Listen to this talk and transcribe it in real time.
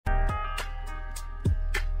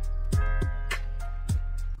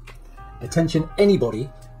Attention anybody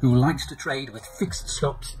who likes to trade with fixed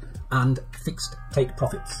stops and fixed take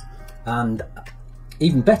profits. And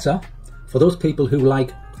even better, for those people who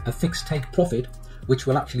like a fixed take profit, which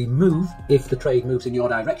will actually move if the trade moves in your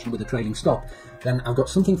direction with a trailing stop, then I've got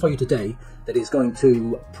something for you today that is going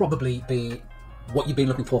to probably be what you've been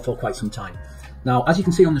looking for quite some time. Now, as you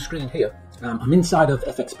can see on the screen here, I'm inside of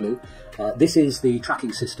FX Blue. This is the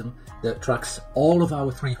tracking system that tracks all of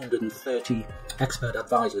our 330 expert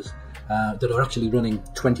advisors that are actually running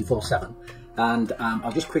 24/7. And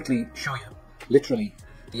I'll just quickly show you literally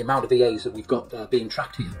the amount of EAs that we've got being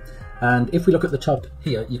tracked here. And if we look at the top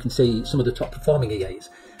here, you can see some of the top performing EAs.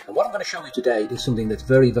 And what I'm going to show you today is something that's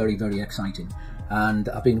very, very, very exciting. And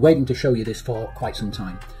I've been waiting to show you this for quite some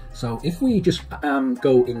time. So if we just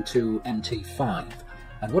go into MT5,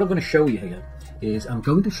 and what I'm going to show you here is I'm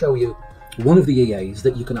going to show you one of the EAs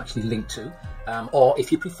that you can actually link to, or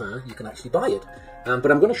if you prefer, you can actually buy it.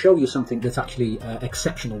 But I'm going to show you something that's actually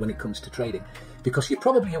exceptional when it comes to trading, because you're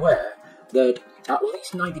probably aware that at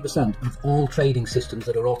least 90% of all trading systems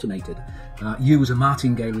that are automated use a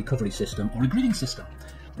Martingale recovery system or a gridding system,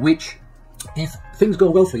 which, if things go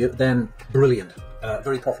well for you, then brilliant,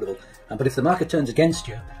 very profitable. But if the market turns against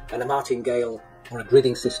you and a Martingale or a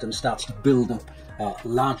gridding system starts to build up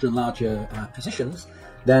larger and larger positions,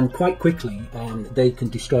 then quite quickly they can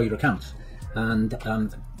destroy your accounts. And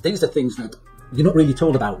these are things that you're not really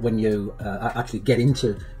told about when you actually get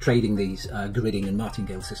into trading these gridding and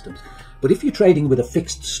Martingale systems. But if you're trading with a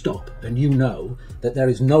fixed stop and you know that there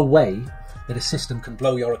is no way that a system can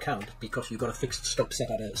blow your account because you've got a fixed stop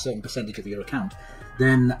set at a certain percentage of your account,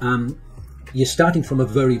 then you're starting from a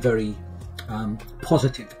very, very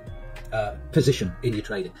positive position in your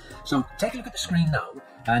trading. So take a look at the screen now,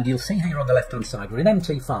 and you'll see here on the left hand side we're in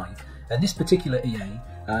MT5, and this particular EA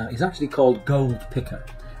is actually called Gold Picker.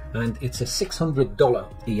 And it's a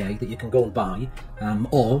 $600 EA that you can go and buy,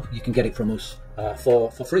 or you can get it from us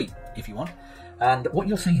for free if you want. And what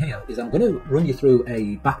you'll see here is I'm going to run you through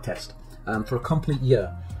a backtest for a complete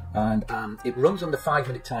year, and it runs on the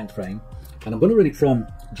 5-minute time frame, and I'm going to run it from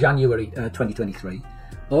January 2023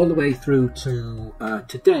 all the way through to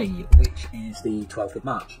today, which is the 12th of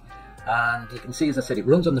March. And you can see, as I said, it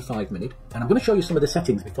runs on the 5-minute, and I'm going to show you some of the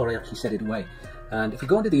settings before I actually set it away. And if you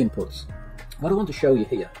go into the inputs, what I want to show you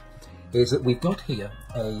here is that we've got here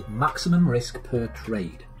a maximum risk per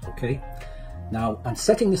trade, okay? Now, I'm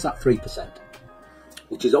setting this at 3%,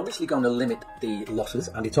 which is obviously going to limit the losses,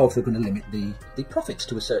 and it's also going to limit the profits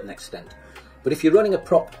to a certain extent. But if you're running a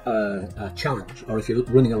prop challenge, or if you're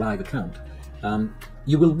running a live account,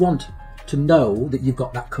 you will want to know that you've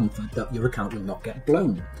got that comfort that your account will not get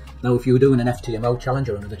blown. Now, if you were doing an FTMO challenge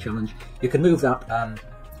or another challenge, you can move that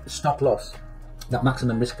stop loss, that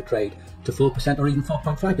maximum risk per trade, to 4% or even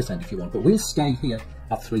 4.5% if you want, but we'll stay here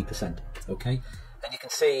at 3%, okay? And you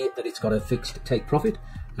can see that it's got a fixed take profit,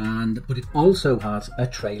 but it also has a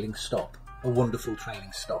trailing stop, a wonderful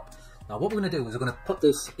trailing stop. Now what we're going to do is we're going to put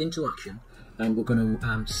this into action, and we're going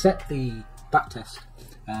to set the backtest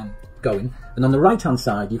going, and on the right hand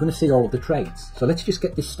side you're going to see all of the trades. So let's just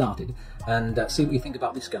get this started and see what you think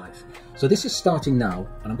about this, guys. So this is starting now,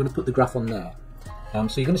 and I'm going to put the graph on there.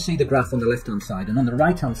 So you're going to see the graph on the left hand side, and on the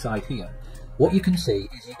right hand side here, what you can see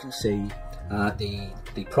is you can see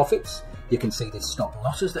the profits, you can see the stop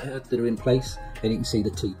losses that are in place, and you can see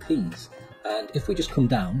the TPs. And if we just come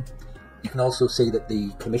down, you can also see that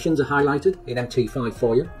the commissions are highlighted in MT5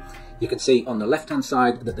 for you. You can see on the left hand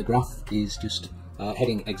side that the graph is just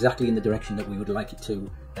heading exactly in the direction that we would like it to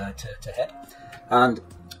head. And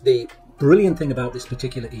the brilliant thing about this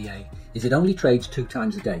particular EA is it only trades 2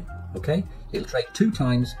 times a day. Okay, it'll trade 2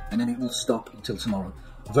 times and then it will stop until tomorrow.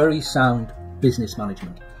 Very sound business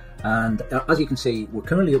management. And as you can see, we're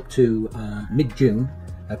currently up to mid-June,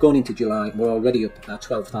 going into July, and we're already up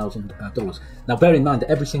 $12,000. Now bear in mind that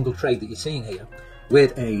every single trade that you're seeing here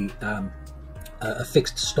with a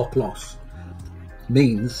fixed stop loss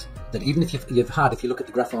means that even if you've had, if you look at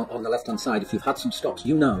the graph on the left hand side, if you've had some stops,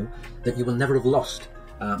 you know that you will never have lost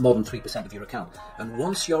more than 3% of your account. And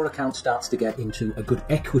once your account starts to get into a good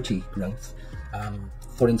equity growth,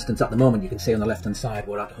 for instance, at the moment you can see on the left hand side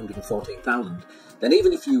we're at 114,000, then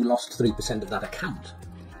even if you lost 3% of that account,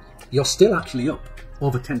 you're still actually up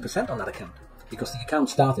over 10% on that account, because the account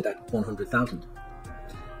started at 100,000.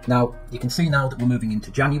 Now you can see now that we're moving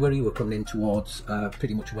into January, we're coming in towards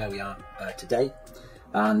pretty much where we are today,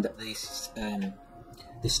 and this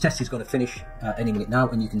test is going to finish any minute now,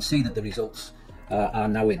 and you can see that the results are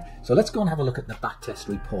now in. So let's go and have a look at the backtest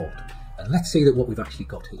report, and let's see that what we've actually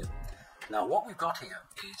got here. Now what we've got here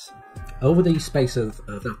is, over the space of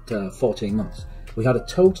that 14 months, we had a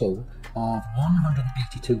total of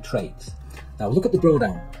 182 trades. Now look at the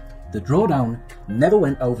drawdown. The drawdown never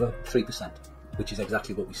went over 3%, which is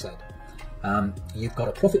exactly what we said. You've got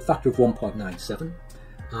a profit factor of 1.97,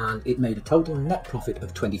 and it made a total net profit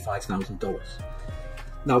of $25,000.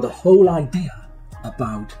 Now the whole idea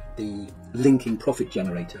about the linking profit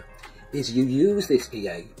generator is you use this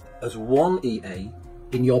EA as one EA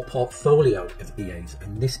in your portfolio of EAs,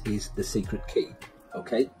 and this is the secret key,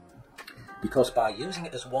 okay? Because by using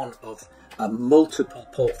it as one of a multiple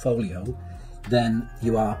portfolio, then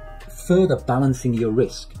you are further balancing your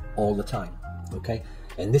risk all the time, okay?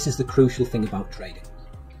 And this is the crucial thing about trading.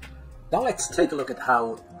 Now let's take a look at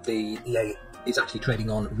how the EA is actually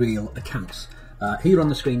trading on real accounts. Here on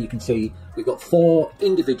the screen you can see we've got 4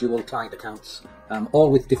 individual client accounts,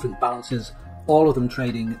 all with different balances, all of them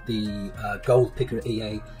trading the gold picker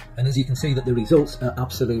EA, and as you can see that the results are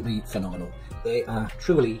absolutely phenomenal. They are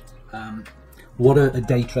truly what a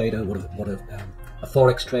day trader, what a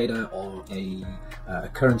forex trader, or a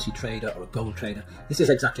currency trader, or a gold trader. This is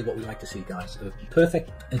exactly what we like to see, guys. A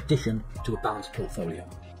perfect addition to a balanced portfolio.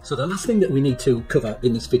 So the last thing that we need to cover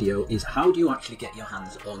in this video is how do you actually get your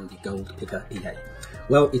hands on the gold picker EA?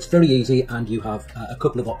 Well, it's very easy, and you have a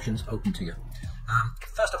couple of options open to you.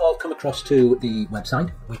 First of all, come across to the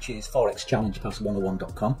website, which is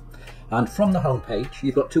forexchallengepass101.com, and from the home page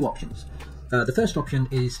you've got 2 options. The first option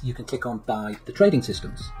is you can click on buy the trading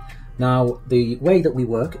systems. Now the way that we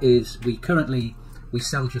work is we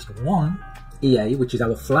sell just one EA, which is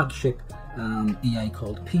our flagship EA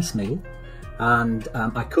called Piecemeal, and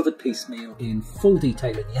I covered Piecemeal in full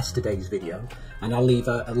detail in yesterday's video, and I'll leave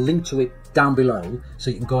a link to it down below so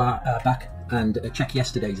you can go back and check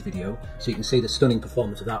yesterday's video so you can see the stunning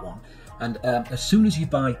performance of that one. And as soon as you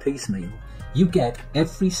buy Piecemeal, you get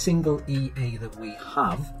every single EA that we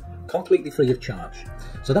have completely free of charge.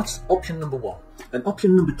 So that's option number 1. And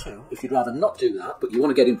option number 2, if you'd rather not do that but you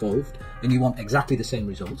want to get involved and you want exactly the same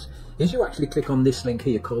results, is you actually click on this link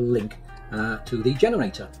here called link to the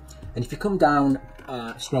generator. And if you come down,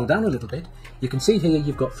 scroll down a little bit, you can see here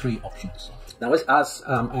you've got 3 options. Now as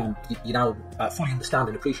you now fully understand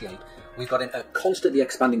and appreciate, we've got a constantly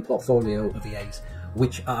expanding portfolio of EAs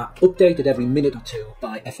which are updated every minute or 2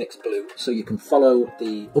 by FX Blue, so you can follow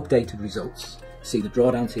the updated results, see the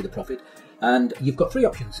drawdown, see the profit. And you've got 3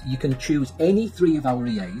 options. You can choose any 3 of our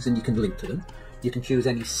EAs and you can link to them. You can choose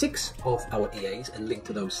any 6 of our EAs and link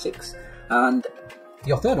to those 6. And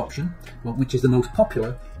your third option, well, which is the most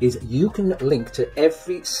popular, is you can link to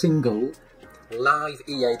every single live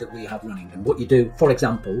EA that we have running. And what you do, for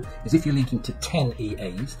example, is if you're linking to 10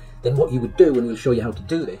 EAs, then what you would do, and we'll show you how to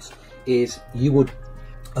do this, is you would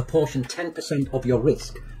apportion 10% of your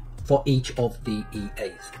risk for each of the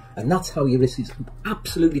EAs. And that's how your risk is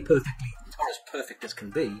absolutely perfectly, or as perfect as can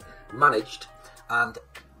be, managed, and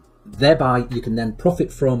thereby you can then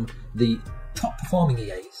profit from the top performing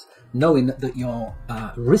EAs, knowing that your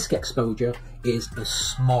risk exposure is as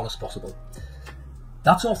small as possible.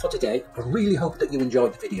 That's all for today. I really hope that you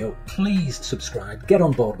enjoyed the video. Please subscribe, get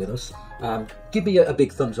on board with us. Give me a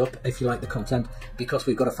big thumbs up if you like the content, because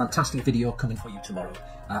we've got a fantastic video coming for you tomorrow.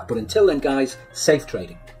 But until then, guys, safe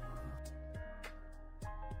trading.